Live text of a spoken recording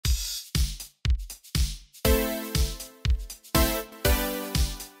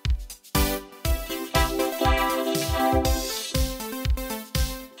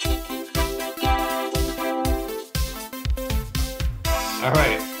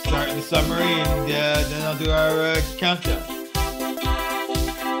starting the summary, and then I'll do our countdown.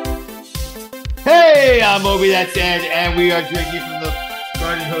 Hey, I'm Obi, that's Ed, and we are drinking from the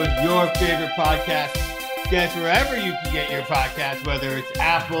Garden Hose, your favorite podcast. Guess wherever you can get your podcast, whether it's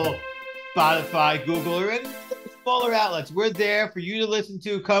Apple, Spotify, Google, or any smaller outlets. We're there for you to listen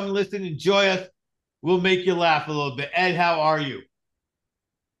to. Come listen, enjoy us. We'll make you laugh a little bit. Ed, how are you?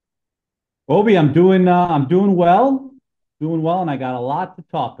 Obi, I'm doing well, and I got a lot to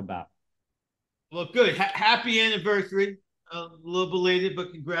talk about. Well, good. Happy anniversary. A little belated,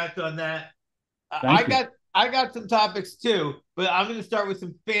 but congrats on that. Thank you. I got some topics too, but I'm going to start with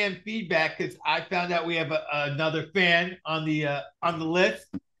some fan feedback because I found out we have another fan on the list.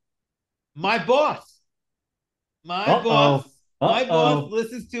 My boss, my boss, Uh-oh. my boss Uh-oh.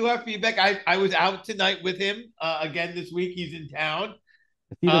 listens to our feedback. I was out tonight with him again this week. He's in town.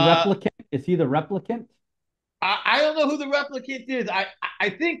 Is he the Uh, replicant? Is he the replicant? I don't know who the replicant is. I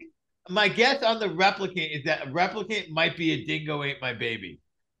think my guess on the replicant is that a replicant might be a dingo ate my baby.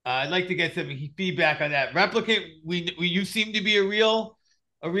 I'd like to get some feedback on that. Replicant, you seem to be a real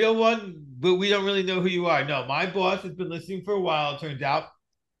one, but we don't really know who you are. No, my boss has been listening for a while. It turns out,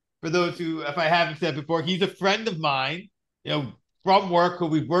 for those who, if I haven't said before, he's a friend of mine, from work who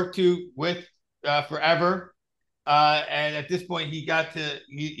we've worked with forever. And at this point,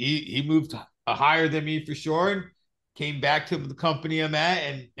 he moved higher than me for sure, and came back to the company I'm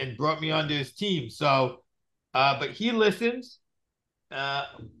at, and brought me onto his team. So, but he listens. Uh,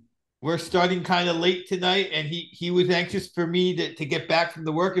 we're starting kind of late tonight, and he was anxious for me to get back from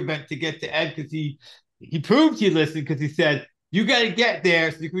the work event to get to Ed because he proved he listened because he said you got to get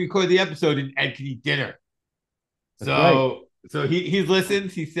there so you can record the episode and Ed can eat dinner. That's right. So he's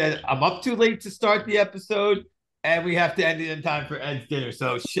listened. He said I'm up too late to start the episode, and we have to end it in time for Ed's dinner.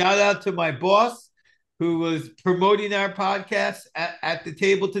 So shout out to my boss who was promoting our podcast at the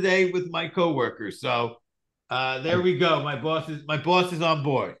table today with my coworkers. So there we go. My boss is on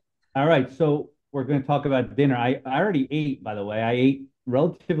board. All right. So we're going to talk about dinner. I already ate, by the way. I ate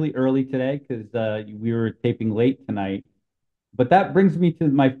relatively early today because we were taping late tonight. But that brings me to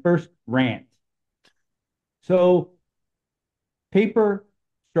my first rant. So paper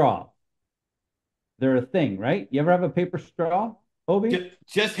straw. They're a thing, right? You ever have a paper straw, Obi?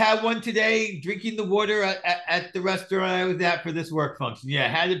 Just had one today, drinking the water at the restaurant I was at for this work function. Yeah,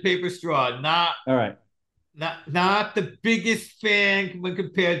 had a paper straw. All right. Not the biggest fan when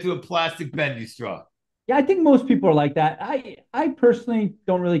compared to a plastic bendy straw. Yeah, I think most people are like that. I personally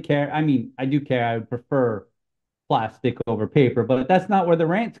don't really care. I mean, I do care. I would prefer plastic over paper, but that's not where the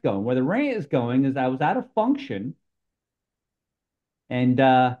rant's going. Where the rant is going is I was at a function and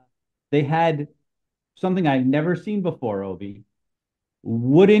they had something I've never seen before, Obi.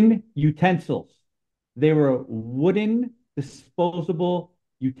 Wooden utensils. They were wooden disposable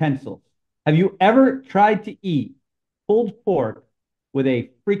utensils. Have you ever tried to eat pulled pork with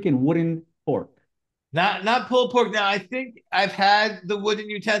a freaking wooden fork? Not pulled pork. Now I think I've had the wooden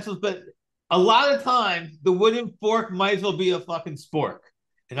utensils, but a lot of times the wooden fork might as well be a fucking spork.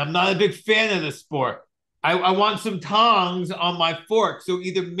 And I'm not a big fan of the spork. I want some tongs on my fork. So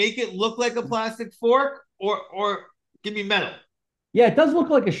either make it look like a plastic fork or give me metal. Yeah, it does look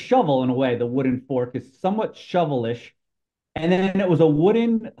like a shovel in a way. The wooden fork is somewhat shovelish. And then it was a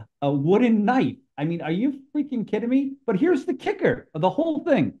wooden knife. I mean, are you freaking kidding me? But here's the kicker of the whole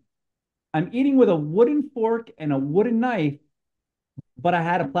thing. I'm eating with a wooden fork and a wooden knife, but I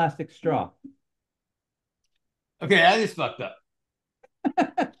had a plastic straw. Okay, that is fucked up.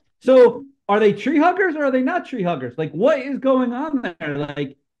 So are they tree huggers or are they not tree huggers? Like, what is going on there?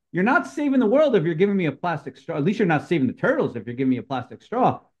 Like, you're not saving the world if you're giving me a plastic straw. At least you're not saving the turtles if you're giving me a plastic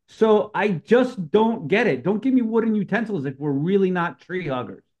straw. So I just don't get it. Don't give me wooden utensils if we're really not tree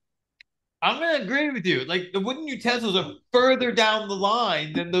huggers. I'm gonna agree with you. Like the wooden utensils are further down the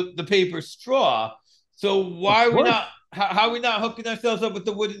line than the paper straw. So Of why are we course. not how are we not hooking ourselves up with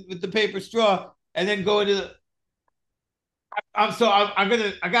the paper straw and then going to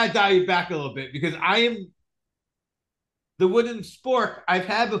I gotta dial you back a little bit because I am the wooden spork I've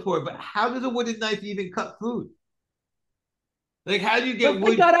had before, but how does a wooden knife even cut food? Like how do you Well, get thank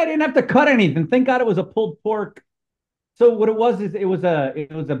wood? God I didn't have to cut anything. Thank God it was a pulled pork. So what it was is it was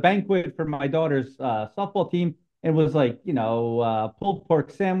a banquet for my daughter's softball team. It was like pulled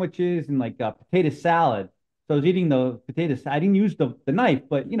pork sandwiches and like potato salad. So I was eating the potatoes. I didn't use the knife,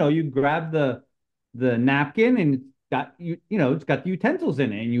 but you grab the napkin and it's got the utensils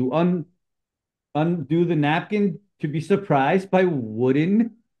in it, and you undo the napkin to be surprised by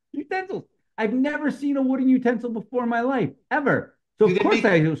wooden utensils. I've never seen a wooden utensil before in my life, ever. So Do of they course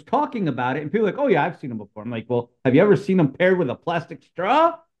make I was talking about it, and people are like, "Oh yeah, I've seen them before." I'm like, "Well, have you ever seen them paired with a plastic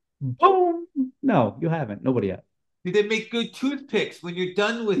straw?" Boom. No, you haven't. Nobody has. Do they make good toothpicks when you're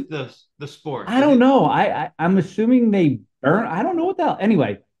done with the sport? I Does don't it? know. I'm assuming they burn. I don't know what the hell.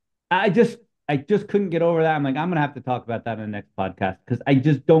 Anyway, I just I just couldn't get over that. I'm like, I'm gonna have to talk about that in the next podcast because I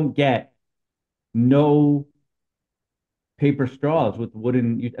just don't get no paper straws with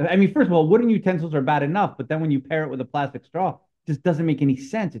wooden. I mean, first of all, wooden utensils are bad enough, but then when you pair it with a plastic straw, it just doesn't make any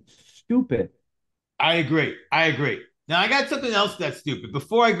sense. It's stupid. I agree. I agree. Now I got something else that's stupid.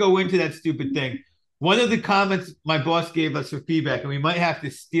 Before I go into that stupid thing, one of the comments my boss gave us for feedback, and we might have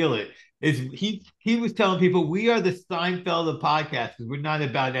to steal it, is he was telling people we are the Seinfeld of podcasts because we're not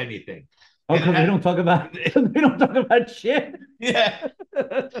about anything. Oh, And because we don't talk about we don't talk about shit. yeah,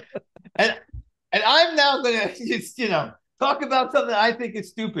 and I'm now gonna just talk about something I think is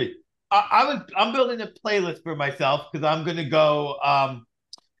stupid. I'm building a playlist for myself because I'm gonna go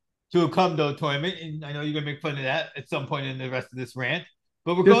to a Kumdo tournament, and I know you're gonna make fun of that at some point in the rest of this rant.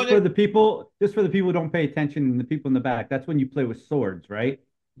 But we're going to Just for the people who don't pay attention and the people in the back. That's when you play with swords, right?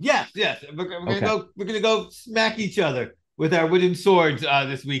 yes, yes, we're gonna Okay. go. We're gonna go smack each other with our wooden swords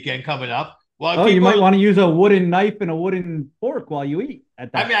this weekend coming up. While Oh, you people, might want to use a wooden knife and a wooden fork while you eat at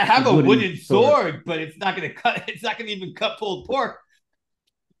I mean, that I have a wooden wooden sword. sword, but it's not gonna cut. It's not gonna even cut pulled pork.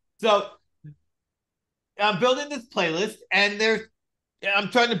 So I'm building this playlist, and I'm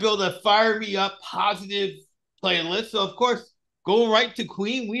trying to build a fire me up positive playlist. So of course, going right to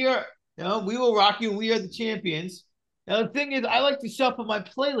Queen, we will rock you. We are the champions. Now the thing is, I like to shuffle my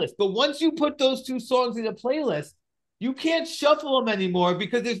playlist, but once you put those two songs in a playlist, you can't shuffle them anymore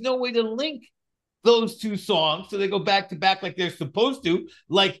because there's no way to link those two songs so they go back to back like they're supposed to,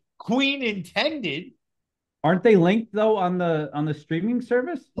 like Queen intended. Aren't they linked though on the streaming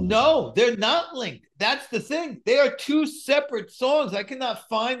service? No, they're not linked. That's the thing. They are two separate songs. I cannot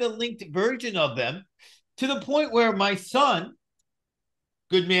find a linked version of them to the point where my son,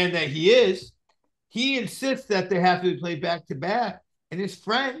 good man that he is, he insists that they have to be played back to back. And his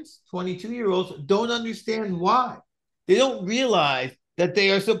friends, 22-year-olds, don't understand why. They don't realize that they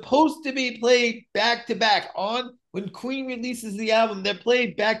are supposed to be played back to back. On when Queen releases the album, they're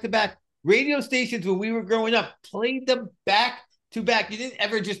played back to back. Radio stations when we were growing up played them back to back. You didn't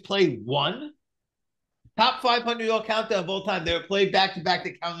ever just play one. Top 500 all countdown of all time. They were played back to back.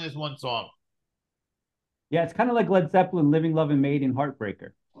 They counted as one song. Yeah, it's kind of like Led Zeppelin, Living, Love, and Maid, and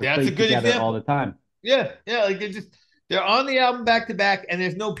Heartbreaker. They're Yeah, that's a played good together all the example. time. Yeah, yeah. Like they're on the album back to back, and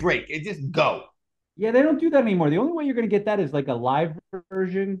there's no break. It just go. Yeah, they don't do that anymore. The only way you're going to get that is like a live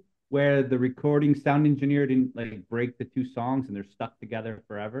version where the recording sound engineer didn't like break the two songs and they're stuck together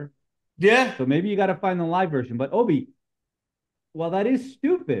forever. Yeah. So maybe you got to find the live version. But Obi, well, that is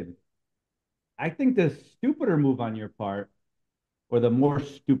stupid. I think the stupider move on your part, or the more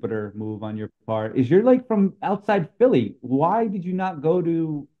stupider move on your part, is you're like from outside Philly. Why did you not go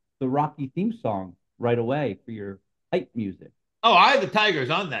to the Rocky theme song right away for your hype music? Oh, I have the Tigers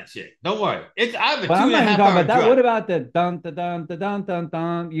on that shit. Don't worry. I have a But two I'm and a not even half talking hour about that. What drive. about the dun dun dun dun dun dun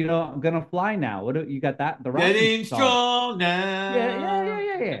dun? You know, I'm gonna fly now. You got that? The Rocky Getting song. strong Yeah, yeah, yeah, now.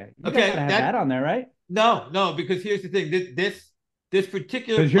 yeah, yeah. You gotta Okay, have that that on there, right? no, no, because here's the thing. This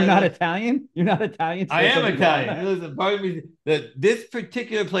particular Because you're not playlist, Italian. You're not Italian, I so it am doesn't go on Italian. there. Listen, pardon me. That this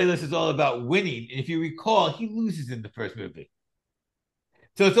particular playlist is all about winning. And if you recall, he loses in the first movie.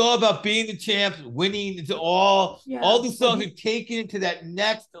 So it's all about being the champs, winning. It's Yeah, all these but songs are taken it to that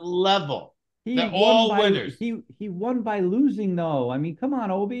next level. he They're won all by winners. he won by losing though. I mean, come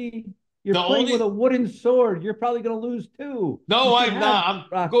on, Obi. You're The playing with only a wooden sword. You're probably gonna lose too. You no, should I'm have not.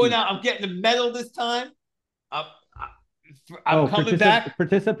 I'm going Rocky. out. I'm getting the medal this time. I'm, I'm Oh, coming back.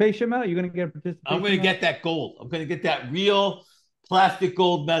 participation medal. You're gonna get a I'm going participation to medal. get that gold. I'm going to get that real plastic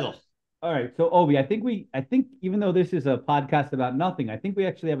gold medal. All right, so Obi, I think even though this is a podcast about nothing, I think we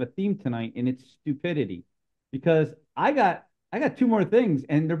actually have a theme tonight, and it's stupidity, because I got two more things,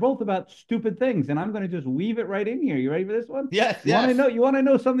 and they're both about stupid things, and I'm going to just weave it right in here. You ready for this one? Yes, yes. You want to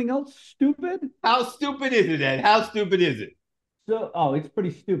know something else stupid? How stupid is it, Ed? How stupid is it? So, oh, it's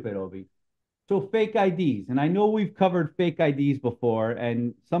pretty stupid, Obi. So fake IDs, and I know we've covered fake IDs before,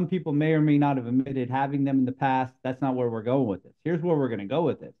 and some people may or may not have admitted having them in the past. That's not where we're going with this. Here's where we're going to go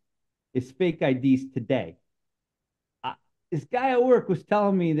with this: is fake IDs today. Uh, this guy at work was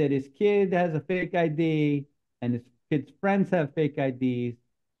telling me that his kid has a fake ID, and his kid's friends have fake IDs.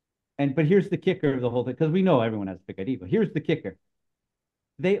 And but here's the kicker of the whole thing, because we know everyone has a fake ID. But here's the kicker: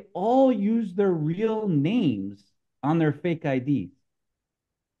 they all use their real names on their fake IDs.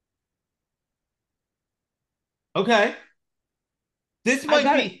 Okay. This I might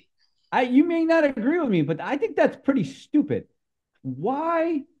got it. be You may not agree with me, but I think that's pretty stupid.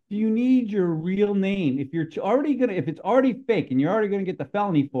 Why Do you need your real name? If you're already gonna, if it's already fake and you're already gonna get the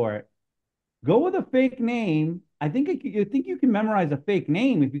felony for it, go with a fake name. I think you think you can memorize a fake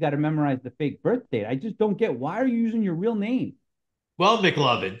name if you got to memorize the fake birth date. I just don't get why are you using your real name? Well,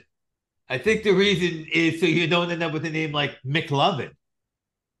 McLovin, I think the reason is so you don't end up with a name like McLovin.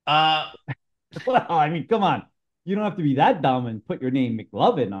 Uh, Well, I mean, come on. You don't have to be that dumb and put your name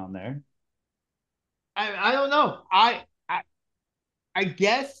McLovin on there. I don't know. I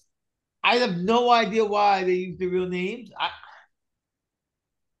guess I have no idea why they use the real names.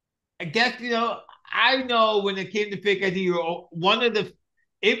 I guess I know when it came to fake ID, you're one of the.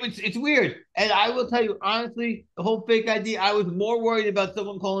 It's weird, and I will tell you honestly, the whole fake ID. I was more worried about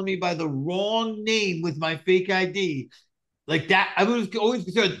someone calling me by the wrong name with my fake ID, like that. I was always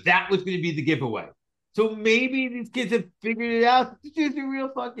concerned that was going to be the giveaway. So maybe these kids have figured it out. It's just a real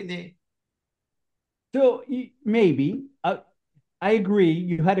fucking name. So maybe I agree.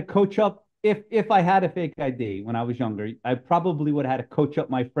 You had to coach up. If I had a fake ID when I was younger, I probably would have had to coach up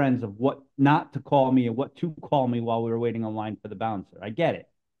my friends of what not to call me and what to call me while we were waiting online for the bouncer. I get it.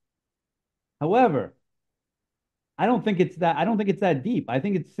 However, I don't think it's that. I don't think it's that deep. I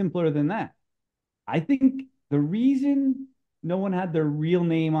think it's simpler than that. I think the reason no one had their real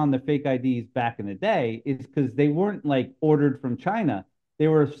name on the fake IDs back in the day is because they weren't like ordered from China. They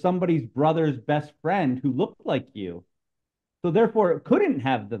were somebody's brother's best friend who looked like you. So therefore, it couldn't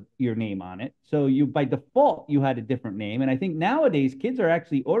have your name on it. So you by default you had a different name. And I think nowadays kids are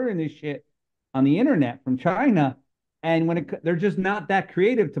actually ordering this shit on the internet from China, and they're just not that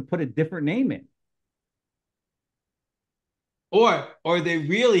creative to put a different name in. Or they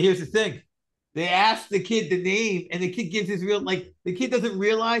really, here's the thing. They ask the kid the name, and the kid gives his real, like the kid doesn't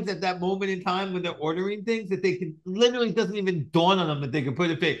realize at that moment in time when they're ordering things that they can literally doesn't even dawn on them that they can put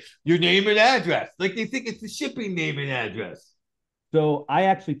a fake your name and address. Like they think it's the shipping name and address. So I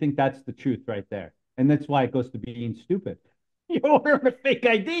actually think that's the truth right there. And that's why it goes to being stupid. You order a fake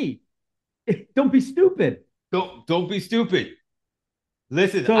ID. Don't be stupid. Don't be stupid.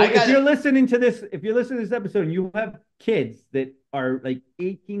 Listen, So I if got you're listening to this, if you're listening to this episode and you have kids that are like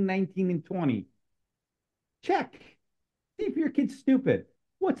 18, 19, and 20, check. See if your kid's stupid.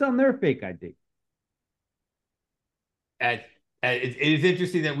 What's on their fake ID? and, it is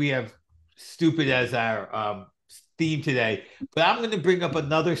interesting that we have stupid as our theme today, but I'm going to bring up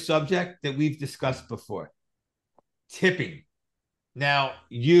another subject that we've discussed before: tipping. Now,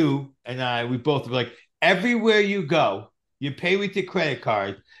 you and I, we both are like, everywhere you go, you pay with your credit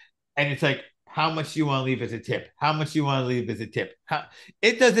card, and it's like, how much you want to leave as a tip? How much you want to leave as a tip?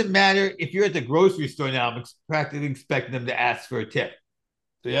 It doesn't matter if you're at the grocery store now. I'm practically expecting them to ask for a tip.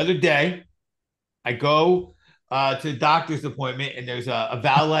 So the other day, I go to the doctor's appointment, and there's a And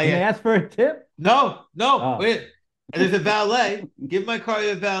valet. they ask for a tip? No, no, Oh. wait. And there's a valet. Give my car to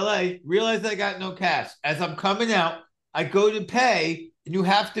the valet. Realize I got no cash. As I'm coming out, I go to pay, and you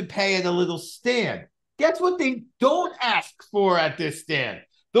have to pay at a little stand. Guess what they don't ask for at this stand?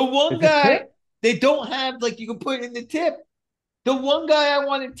 The one It's a guy tip? they don't have, like you can put in the tip. The one guy I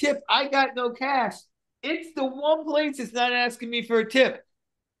want to tip, I got no cash. It's the one place that's not asking me for a tip.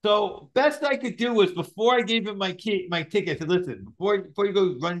 So best I could do was before I gave him my ticket, I said, listen, before you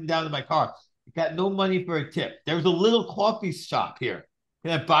go running down to my car, I got no money for a tip. There was a little coffee shop here.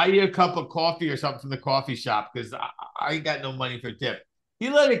 Can I buy you a cup of coffee or something from the coffee shop? Because I ain't got no money for a tip. He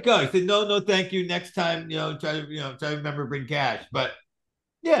let it go. He said, no, thank you. Next time, try to remember to bring cash. But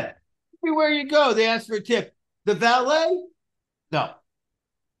yeah, everywhere you go, they ask for a tip. The valet, no.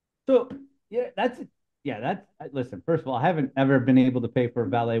 So that's listen, first of all, I haven't ever been able to pay for a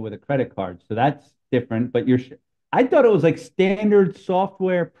valet with a credit card. So that's different. But I thought it was like standard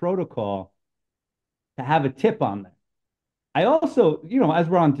software protocol to have a tip on there. I also, as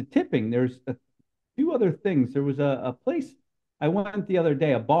we're on to tipping, there's a few other things. There was a place I went the other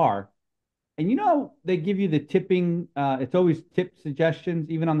day, a bar, and they give you the tipping, it's always tip suggestions,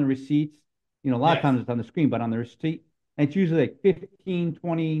 even on the receipts. A lot of Yes. times it's on the screen, but on the receipt, and it's usually like 15,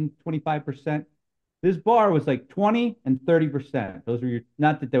 20, 25%. This bar was like 20 and 30%. Those were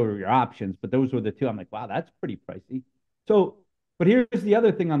not that they were your options, but those were the two. I'm like, wow, that's pretty pricey. So, but here's the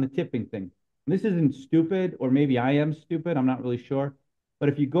other thing on the tipping thing. This isn't stupid, or maybe I am stupid. I'm not really sure. But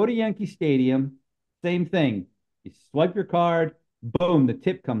if you go to Yankee Stadium, same thing. You swipe your card, boom, the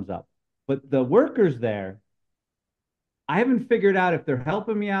tip comes up. But the workers there, I haven't figured out if they're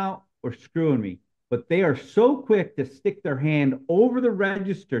helping me out or screwing me, but they are so quick to stick their hand over the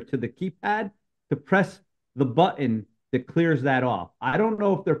register to the keypad to press the button that clears that off. I don't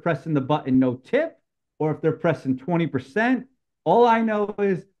know if they're pressing the button no tip or if they're pressing 20%. All I know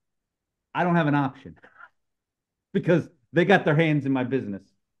is I don't have an option because they got their hands in my business.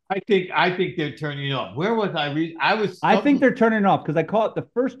 I think they're turning off. Where was I? I was I think stumbling. they're turning off because I caught the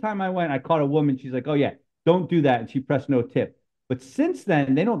first time I went, I caught a woman. She's like, "Oh yeah, don't do that," and she pressed no tip. But since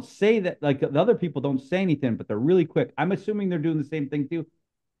then, they don't say that. Like the other people don't say anything, but they're really quick. I'm assuming they're doing the same thing too.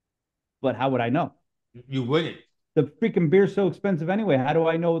 But how would I know? You wouldn't. The freaking beer's so expensive anyway. How do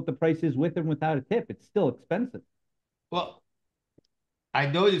I know what the price is with and without a tip? It's still expensive. Well, I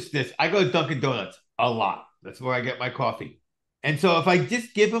noticed this. I go to Dunkin' Donuts a lot. That's where I get my coffee. And so if I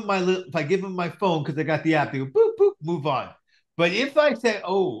just give them if I give them my phone because I got the app, they go boop boop, move on. But if I say,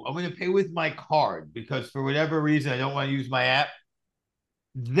 "Oh, I'm going to pay with my card because for whatever reason I don't want to use my app,"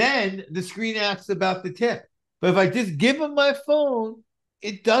 then the screen asks about the tip. But if I just give them my phone,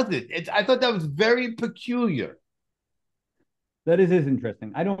 it doesn't. I thought that was very peculiar. That is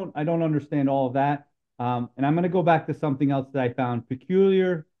interesting. I don't understand all of that. And I'm going to go back to something else that I found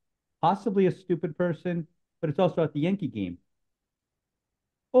peculiar, possibly a stupid person, but it's also at the Yankee game.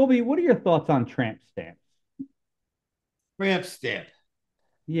 Obi, what are your thoughts on tramp stamps? Ramp stamp.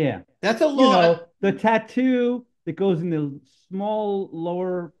 Yeah, That's a you law. know, the tattoo that goes in the small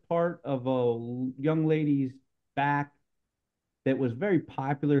lower part of a young lady's back that was very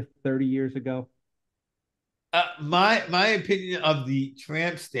popular 30 years ago. My opinion of the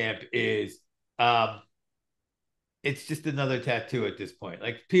tramp stamp is um, it's just another tattoo at this point.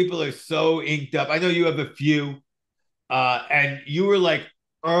 Like people are so inked up. I know you have a few, and you were like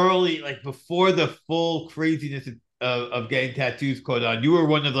early, like before the full craziness of getting tattoos caught on. You were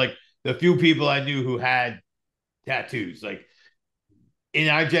one of like the few people I knew who had tattoos. Like in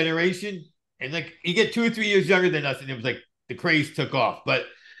our generation, and like you get 2 or 3 years younger than us, and it was like the craze took off. But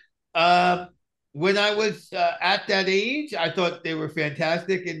um, when I was at that age, I thought they were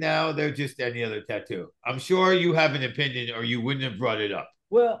fantastic, and now they're just any other tattoo. I'm sure you have an opinion, or you wouldn't have brought it up.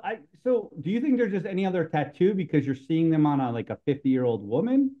 Well, I so do you think there's just any other tattoo because you're seeing them on a like a 50-year-old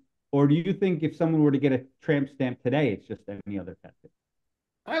woman? Or do you think if someone were to get a tramp stamp today, it's just any other tattoo?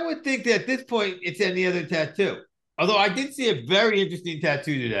 I would think that at this point, it's any other tattoo. Although I did see a very interesting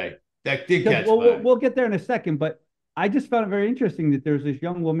tattoo today that did Because catch well, my we'll eye. we'll get there in a second, but I just found it very interesting that there's this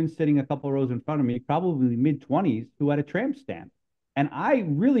young woman sitting a couple rows in front of me, probably mid-20s, who had a tramp stamp. And I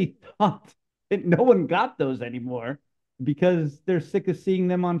really thought that no one got those anymore because they're sick of seeing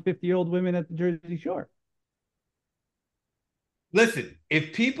them on 50-year-old women at the Jersey Shore. Listen,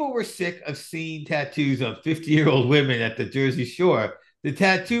 if people were sick of seeing tattoos on 50-year-old women at the Jersey Shore, the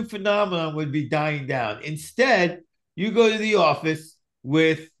tattoo phenomenon would be dying down. Instead, you go to the office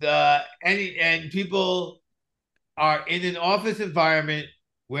with and people are in an office environment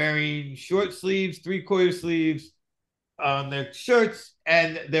wearing short sleeves, three-quarter sleeves on their shirts,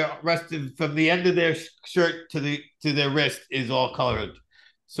 and their rested from the end of their shirt to their wrist is all colored.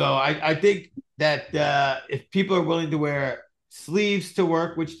 So I think that if people are willing to wear sleeves to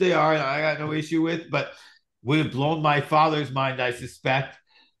work, which they are, and I got no issue with, but would have blown my father's mind, I suspect.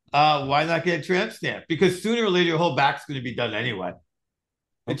 Why not get a tramp stamp? Because sooner or later, your whole back's going to be done anyway.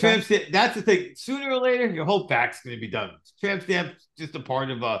 The Okay. tramp stamp, that's the thing. Sooner or later, your whole back's going to be done. Tramp stamp's just a part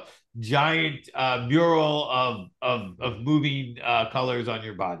of a giant mural of moving colors on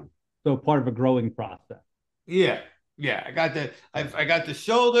your body. So part of a growing process. Yeah, yeah. I got the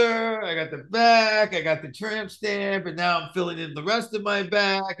shoulder, I got the back, I got the tramp stamp, and now I'm filling in the rest of my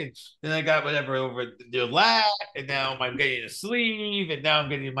back, and then I got whatever over the lat, and now I'm getting a sleeve, and now I'm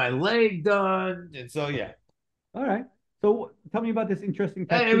getting my leg done, and so yeah. All right. So tell me about this interesting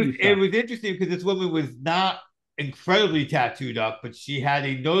And tattoo you it saw. was interesting because this woman was not incredibly tattooed up, but she had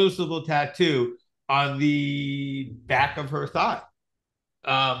a noticeable tattoo on the back of her thigh.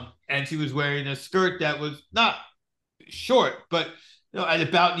 And she was wearing a skirt that was not short, but at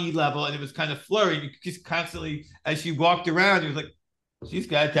about knee level, and it was kind of flurry. You could just constantly, as she walked around, it was like she's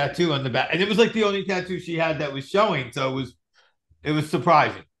got a tattoo on the back, and it was like the only tattoo she had that was showing. So it was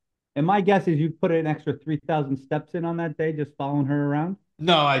surprising. And my guess is you put an extra 3,000 steps in on that day just following her around.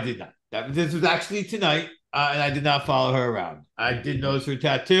 No, I did not. This was actually tonight, and I did not follow her around. I did notice her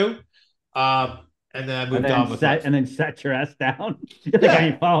tattoo, and then I And moved then on with sat life. and then sat your ass down. You're like, I Yeah,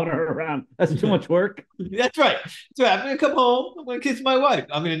 ain't following her around. That's too much work. that's right. So I'm gonna come home. I'm gonna kiss my wife.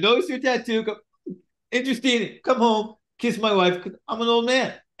 I'm gonna notice her tattoo. Go, interesting. Come home, kiss my wife. 'Cause I'm an old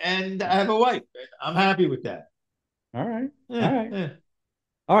man and I have a wife. I'm happy with that. All right. All Yeah, right. yeah.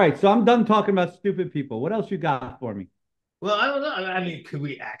 All right. So I'm done talking about stupid people. What else you got for me? Well, I don't know. I mean, could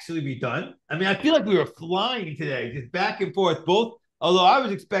we actually be done? I mean, I feel like we were flying today, just back and forth. Both, although I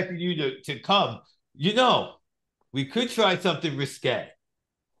was expecting you to come. You know, we could try something risque.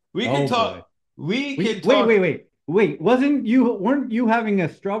 We could Oh talk. boy. We We can wait, wait, talk. wait, wait. Weren't you having a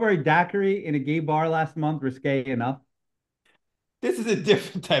strawberry daiquiri in a gay bar last month risque enough? This is a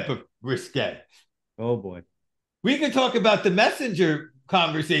different type of risque. Oh boy. We can talk about the messenger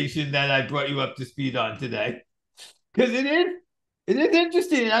conversation that I brought you up to speed on today, because it is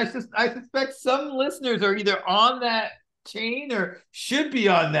interesting. And I suspect some listeners are either on that chain or should be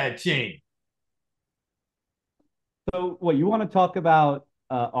on that chain. So, what you want to talk about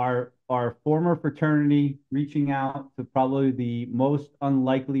our former fraternity reaching out to probably the most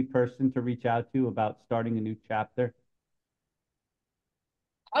unlikely person to reach out to about starting a new chapter?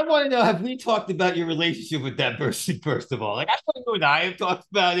 I want to know, have we talked about your relationship with that person, first of all? Like, I know you and I have talked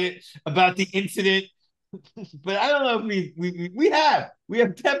about it, about the incident, but I don't know if we have. We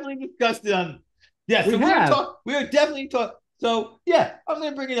have definitely discussed it on. Yeah, We so have. we are definitely talking. So yeah, I'm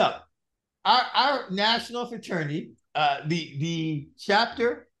gonna bring it up. Our national fraternity, the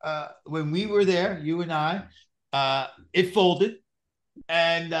chapter, when we were there, you and I, it folded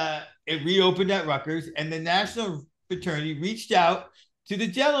and it reopened at Rutgers, and the national fraternity reached out to the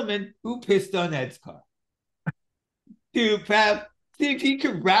gentleman who pissed on Ed's car to have see if he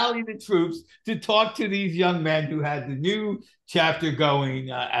could rally the troops to talk to these young men who had the new chapter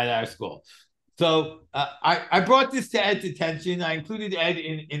going at our school. So I brought this to Ed's attention. I included Ed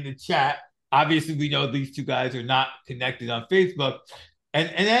in the chat. Obviously, we know these two guys are not connected on Facebook. And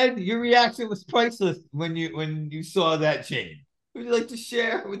Ed, your reaction was priceless when you saw that change. Would you like to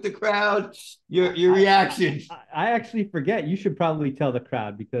share with the crowd your reaction? I actually forget. You should probably tell the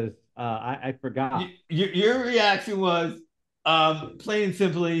crowd because I forgot. Your reaction was plain and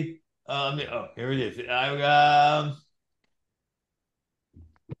simply. Here it is.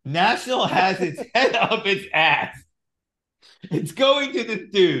 National has its head up its ass. It's going to this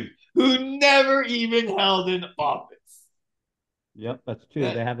dude who never even held an office. Yep, that's true.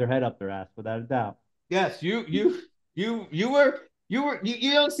 They have their head up their ass without a doubt. Yes, you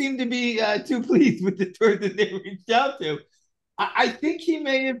don't seem to be too pleased with the person they reached out to. I think he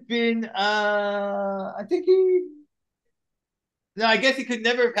may have been. I think he. No, I guess he could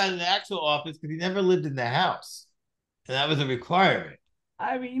never have had an actual office because he never lived in the house, and that was a requirement.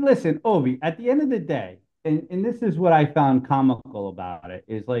 I mean, listen, Obi, at the end of the day, and this is what I found comical about it,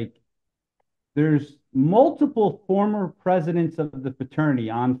 is like there's multiple former presidents of the fraternity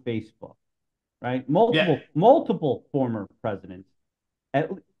on Facebook, right? Yeah, Multiple former presidents.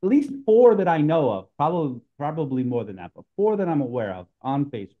 At least four that I know of, probably more than that, but four that I'm aware of on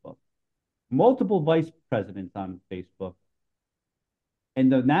Facebook. Multiple vice presidents on Facebook.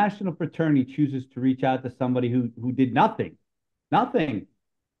 And the national fraternity chooses to reach out to somebody who did nothing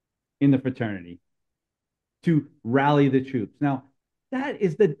in the fraternity to rally the troops. Now, that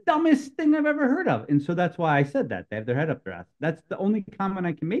is the dumbest thing I've ever heard of. And so that's why I said that. They have their head up their ass. That's the only comment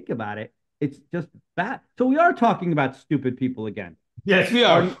I can make about it. It's just bad. So we are talking about stupid people again. yes, we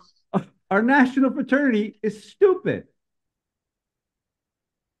are. Our national fraternity is stupid.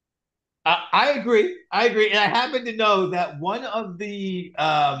 I agree. I agree, and I happen to know that one of the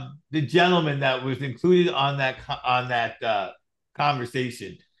gentlemen that was included on that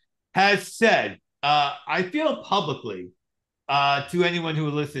conversation has said, I feel publicly to anyone who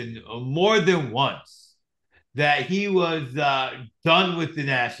listened more than once that he was done with the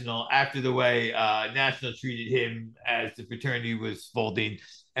National after the way National treated him as the fraternity was folding,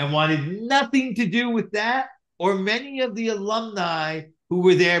 and wanted nothing to do with that or many of the alumni who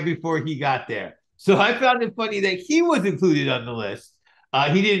were there before he got there. So I found it funny that he was included on the list.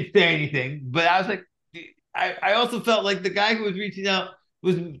 He didn't say anything, but I was like, I also felt like the guy who was reaching out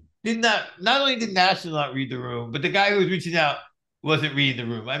did not only did National not read the room, but the guy who was reaching out wasn't reading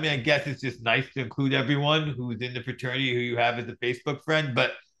the room. I mean, I guess it's just nice to include everyone who's in the fraternity who you have as a Facebook friend,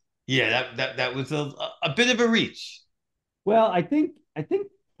 but yeah, that was a bit of a reach. Well, I think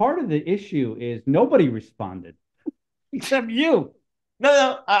part of the issue is nobody responded except you.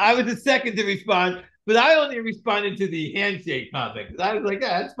 No, I was the second to respond, but I only responded to the handshake comment. I was like,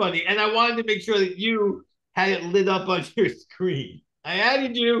 yeah, that's funny. And I wanted to make sure that you had it lit up on your screen. I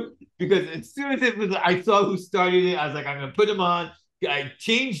added you because as soon as I saw who started it, I was like, I'm going to put him on. I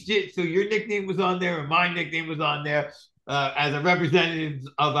changed it so your nickname was on there and my nickname was on there as a representative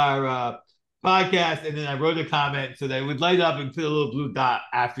of our podcast. And then I wrote a comment so that it would light up and put a little blue dot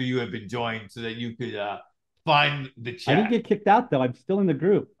after you had been joined so that you could find the chat. I didn't get kicked out though. I'm still in the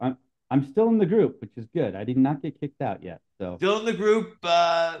group. I'm still in the group, which is good. I did not get kicked out yet. So still in the group,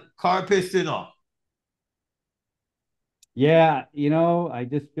 car piston off. yeah, I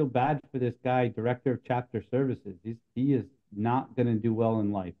just feel bad for this guy, director of chapter services. He is not going to do well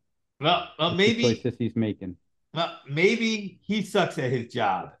in life. Well, That's maybe the choices he's making. Well, maybe he sucks at his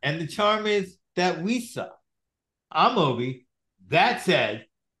job, and the charm is that we suck. I'm Obi. That said,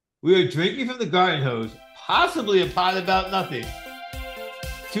 we are drinking from the garden hose, possibly a pot about nothing.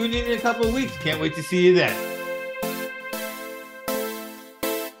 Tune in a couple of weeks. Can't wait to see you then.